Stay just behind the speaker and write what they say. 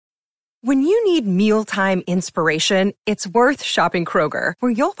When you need mealtime inspiration, it's worth shopping Kroger,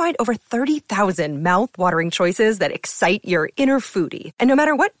 where you'll find over 30,000 mouth-watering choices that excite your inner foodie. And no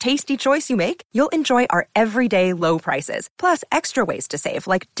matter what tasty choice you make, you'll enjoy our everyday low prices, plus extra ways to save,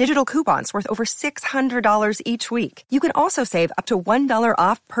 like digital coupons worth over $600 each week. You can also save up to $1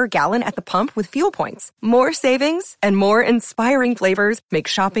 off per gallon at the pump with fuel points. More savings and more inspiring flavors make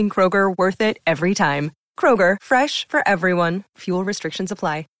shopping Kroger worth it every time. Kroger, fresh for everyone. Fuel restrictions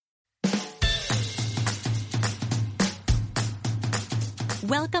apply.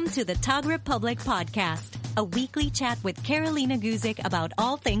 Welcome to the Tog Republic podcast, a weekly chat with Carolina Guzik about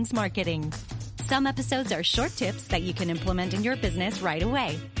all things marketing. Some episodes are short tips that you can implement in your business right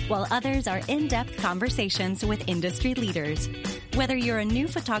away, while others are in-depth conversations with industry leaders. Whether you're a new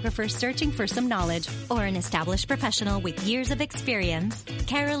photographer searching for some knowledge or an established professional with years of experience,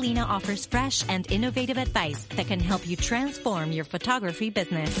 Carolina offers fresh and innovative advice that can help you transform your photography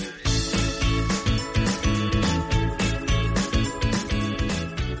business.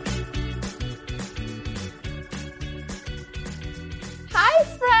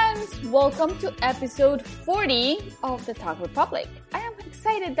 Welcome to episode 40 of the Tog Republic. I am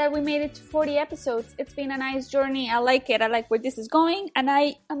excited that we made it to 40 episodes. It's been a nice journey. I like it. I like where this is going. And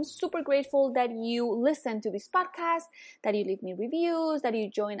I am super grateful that you listen to this podcast, that you leave me reviews, that you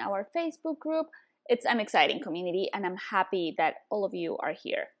join our Facebook group. It's an exciting community and I'm happy that all of you are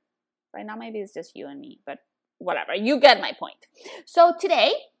here. Right now, maybe it's just you and me, but whatever. You get my point. So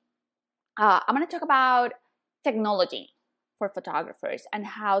today, I'm going to talk about technology for photographers and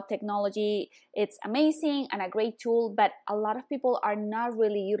how technology, it's amazing and a great tool, but a lot of people are not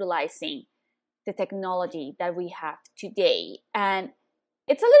really utilizing the technology that we have today. And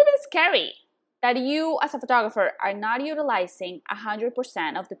it's a little bit scary that you as a photographer are not utilizing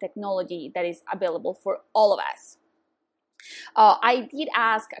 100% of the technology that is available for all of us. I did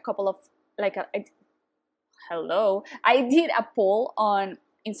ask a couple of, I did a poll on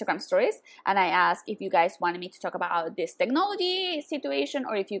Instagram stories and I asked if you guys wanted me to talk about this technology situation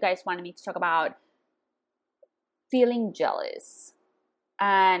or if you guys wanted me to talk about feeling jealous.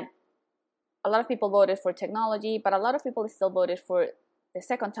 And a lot of people voted for technology, but a lot of people still voted for the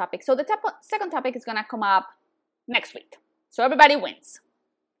second topic. So the second topic is gonna come up next week. So everybody wins.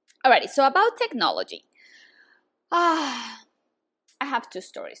 Alrighty, so about technology. I have two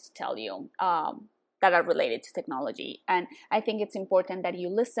stories to tell you. That are related to technology. And I think it's important that you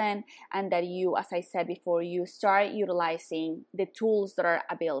listen and that you, as I said before, you start utilizing the tools that are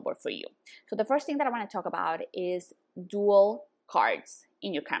available for you. So the first thing that I want to talk about is dual cards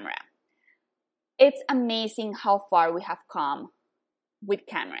in your camera. It's amazing how far we have come with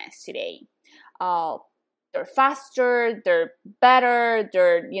cameras today. They're faster, they're better,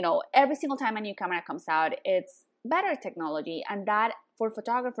 every single time a new camera comes out, it's better technology. And that for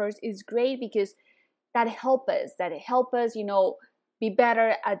photographers is great because that help us, be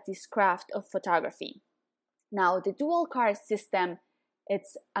better at this craft of photography. Now, the dual card system,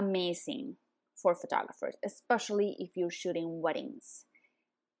 it's amazing for photographers, especially if you're shooting weddings.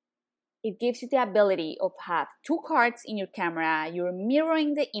 It gives you the ability of have two cards in your camera, you're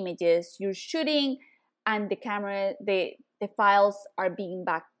mirroring the images, you're shooting, and the camera, the files are being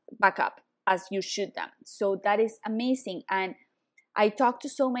back up as you shoot them. So that is amazing. And I talked to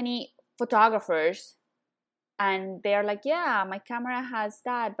so many photographers and they're like, yeah, my camera has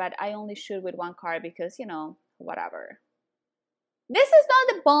that, but I only shoot with one card because, whatever. This is not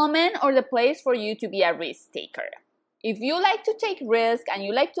the moment or the place for you to be a risk taker. If you like to take risk and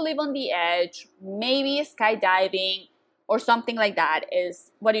you like to live on the edge, maybe skydiving or something like that is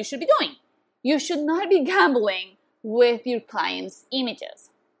what you should be doing. You should not be gambling with your clients'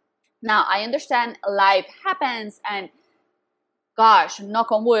 images. Now, I understand life happens and gosh,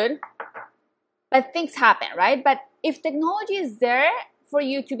 knock on wood, but things happen, right? But if technology is there for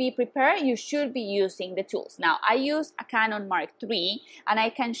you to be prepared, you should be using the tools. Now, I use a Canon Mark III, and I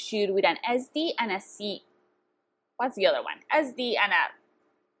can shoot with an SD and a C. What's the other one? SD and a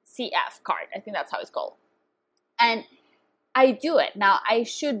CF card. I think that's how it's called. And I do it. Now, I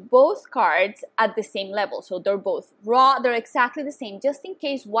shoot both cards at the same level. So they're both raw. They're exactly the same. Just in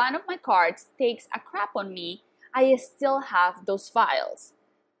case one of my cards takes a crap on me, I still have those files.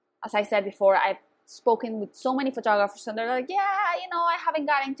 As I said before, I've spoken with so many photographers and they're like, yeah, I haven't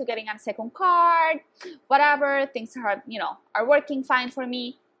gotten to getting a second card, whatever, things are working fine for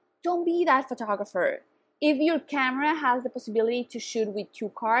me. Don't be that photographer. If your camera has the possibility to shoot with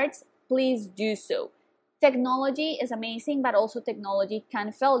two cards, please do so. Technology is amazing, but also technology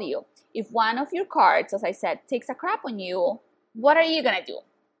can fail you. If one of your cards, as I said, takes a crap on you, what are you going to do?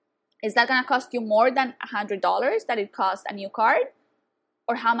 Is that going to cost you more than $100 that it costs a new card?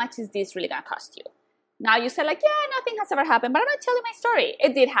 Or how much is this really going to cost you? Now you say like, yeah, nothing has ever happened, but I'm going to tell you my story.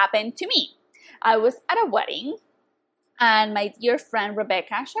 It did happen to me. I was at a wedding, and my dear friend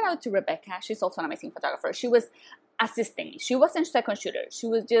Rebecca, shout out to Rebecca, she's also an amazing photographer. She was assisting me. She wasn't second shooter. She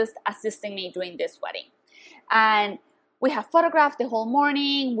was just assisting me during this wedding. And we have photographed the whole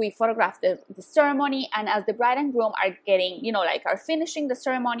morning. We photographed the ceremony. And as the bride and groom are getting, are finishing the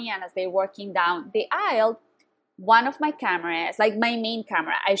ceremony, and as they're walking down the aisle, one of my cameras, like my main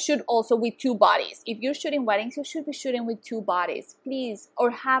camera, I shoot also with two bodies. If you're shooting weddings, you should be shooting with two bodies, please,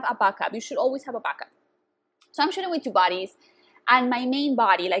 or have a backup. You should always have a backup. So I'm shooting with two bodies, and my main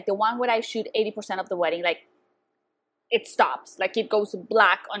body, like the one where I shoot 80% of the wedding, like it stops, like it goes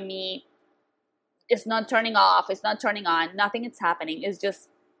black on me. It's not turning off, it's not turning on, nothing is happening. It's just,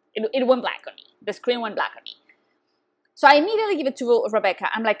 it went black on me. The screen went black on me. So I immediately give it to Rebecca.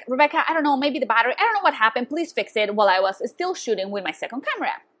 I'm like, Rebecca, I don't know, maybe the battery, I don't know what happened. Please fix it, while I was still shooting with my second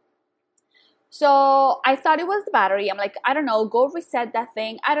camera. So I thought it was the battery. I'm like, I don't know, go reset that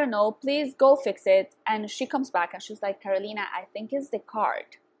thing. I don't know, please go fix it. And she comes back and she's like, Carolina, I think it's the card.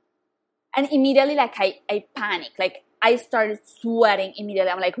 And immediately, like, I panic. Like, I started sweating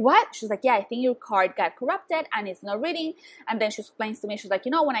immediately. I'm like, what? She's like, yeah, I think your card got corrupted and it's not reading. And then she explains to me, she's like,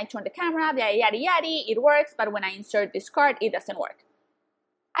 when I turn the camera, yada, yada, it works. But when I insert this card, it doesn't work.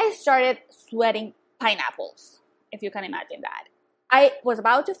 I started sweating pineapples, if you can imagine that. I was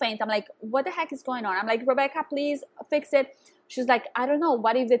about to faint. I'm like, what the heck is going on? I'm like, Rebecca, please fix it. She's like, I don't know.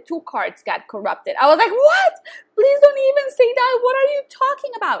 What if the two cards got corrupted? I was like, what? Please don't even say that. What are you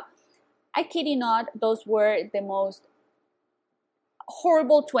talking about? I kid you not, those were the most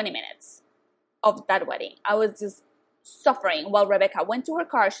horrible 20 minutes of that wedding. I was just suffering while Rebecca went to her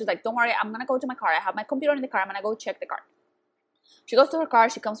car. She's like, don't worry, I'm going to go to my car. I have my computer in the car. I'm going to go check the card. She goes to her car.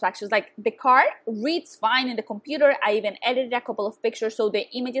 She comes back. She's like, the card reads fine in the computer. I even edited a couple of pictures so the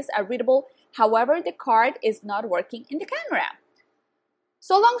images are readable. However, the card is not working in the camera.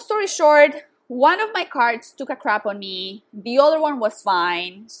 So long story short, one of my cards took a crap on me. The other one was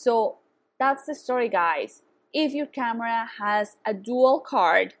fine. So that's the story, guys. If your camera has a dual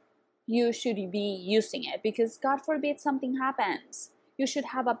card, you should be using it, because God forbid something happens. You should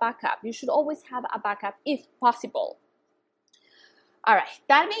have a backup. You should always have a backup if possible. All right,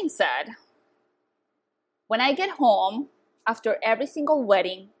 that being said, when I get home after every single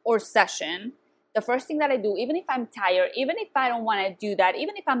wedding or session, the first thing that I do, even if I'm tired, even if I don't want to do that,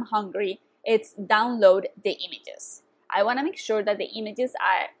 even if I'm hungry, it's download the images. I want to make sure that the images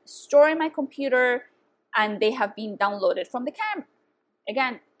are stored in my computer and they have been downloaded from the camera.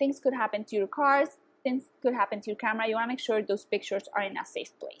 Again, things could happen to your cars, things could happen to your camera. You want to make sure those pictures are in a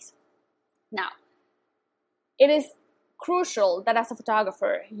safe place. Now, it is crucial that as a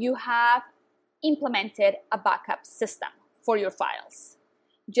photographer, you have implemented a backup system for your files.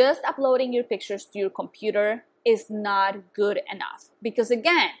 Just uploading your pictures to your computer is not good enough, because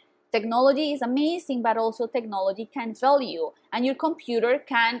again, technology is amazing, but also technology can fail you, and your computer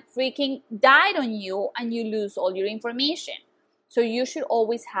can freaking die on you and you lose all your information. So you should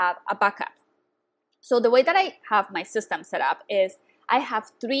always have a backup. So the way that I have my system set up is I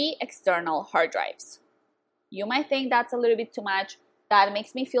have 3 external hard drives. You might think that's a little bit too much. That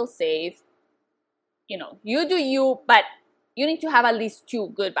makes me feel safe. You do you, but you need to have at least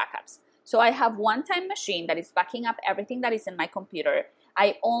 2 good backups. So I have one time machine that is backing up everything that is in my computer.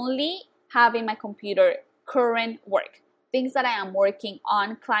 I only have in my computer current work, things that I am working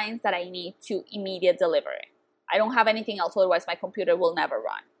on, clients that I need to immediate delivery. I don't have anything else, otherwise my computer will never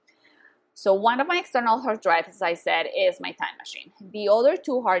run. So one of my external hard drives, as I said, is my time machine. The other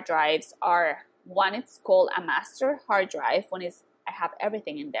 2 hard drives are, one is called a master hard drive. One is, I have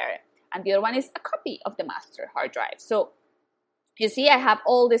everything in there. And the other one is a copy of the master hard drive. So you see, I have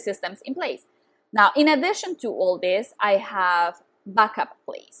all the systems in place. Now, in addition to all this, I have Backup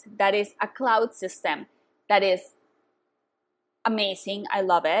Place. That is a cloud system that is amazing. I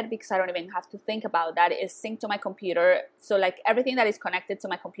love it because I don't even have to think about that. It's synced to my computer. So like everything that is connected to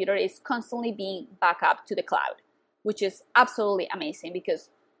my computer is constantly being backed up to the cloud, which is absolutely amazing, because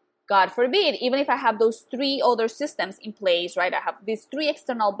God forbid, even if I have those 3 other systems in place, right? I have these 3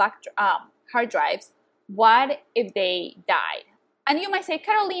 external hard drives. What if they died? And you might say,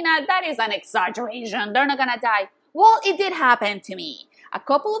 Carolina, that is an exaggeration. They're not going to die. Well, it did happen to me. A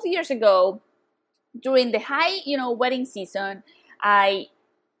couple of years ago, during the high, wedding season, I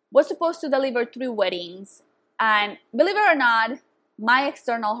was supposed to deliver 3 weddings. And believe it or not, my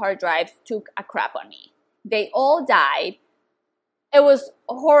external hard drives took a crap on me. They all died. It was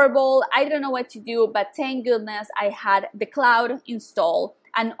horrible. I didn't know what to do, but thank goodness I had the cloud installed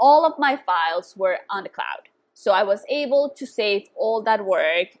and all of my files were on the cloud. So I was able to save all that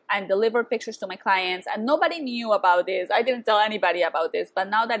work and deliver pictures to my clients, and nobody knew about this. I didn't tell anybody about this, but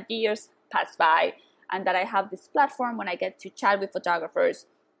now that years pass by and that I have this platform when I get to chat with photographers,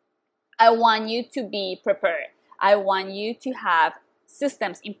 I want you to be prepared. I want you to have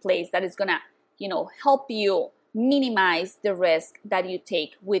systems in place that is gonna, help you minimize the risk that you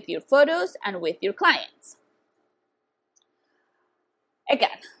take with your photos and with your clients.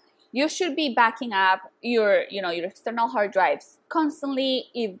 Again, you should be backing up your external hard drives constantly.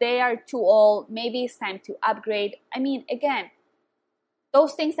 If they are too old, maybe it's time to upgrade. I mean, again,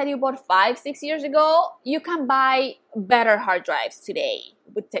 those things that you bought 5-6 years ago, you can buy better hard drives today.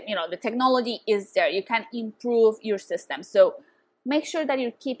 But the technology is there. You can improve your system. So make sure that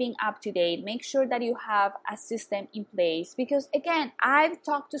you're keeping up to date. Make sure that you have a system in place. Because again, I've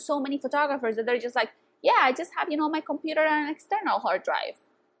talked to so many photographers that they're just like, yeah, I just have, my computer and an external hard drive.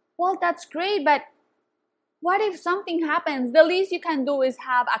 Well, that's great, but what if something happens? The least you can do is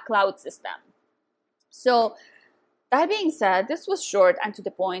have a cloud system. So that being said, this was short and to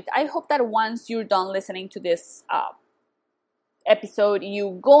the point. I hope that once you're done listening to this episode,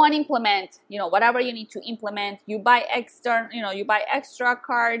 you go and implement, whatever you need to implement. You buy extra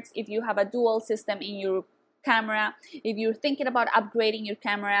cards if you have a dual system in your camera. If you're thinking about upgrading your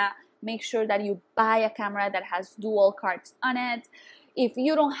camera, make sure that you buy a camera that has dual cards on it. If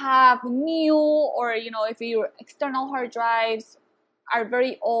you don't have new, or if your external hard drives are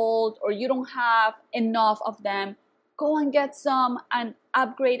very old or you don't have enough of them, go and get some and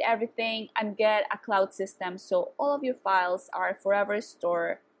upgrade everything and get a cloud system so all of your files are forever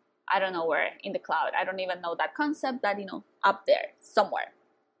stored, I don't know where, in the cloud. I don't even know that concept, but up there somewhere.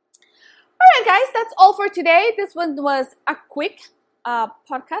 All right, guys, that's all for today. This one was a quick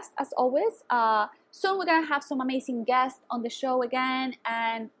podcast as always. Soon we're gonna have some amazing guests on the show again,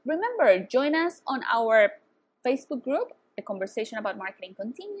 and remember, join us on our Facebook group. The conversation about marketing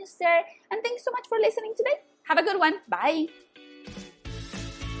continues there, and thanks so much for listening today. Have a good one. Bye.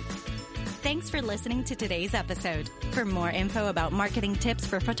 Thanks for listening to today's episode. For more info about marketing tips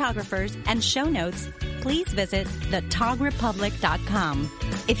for photographers and show notes, please visit thetogrepublic.com.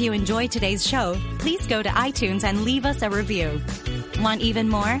 If you enjoyed today's show, please go to iTunes and leave us a review. Want even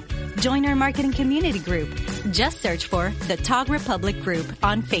more? Join our marketing community group. Just search for the Tog Republic Group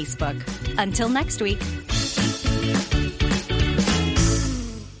on Facebook. Until next week.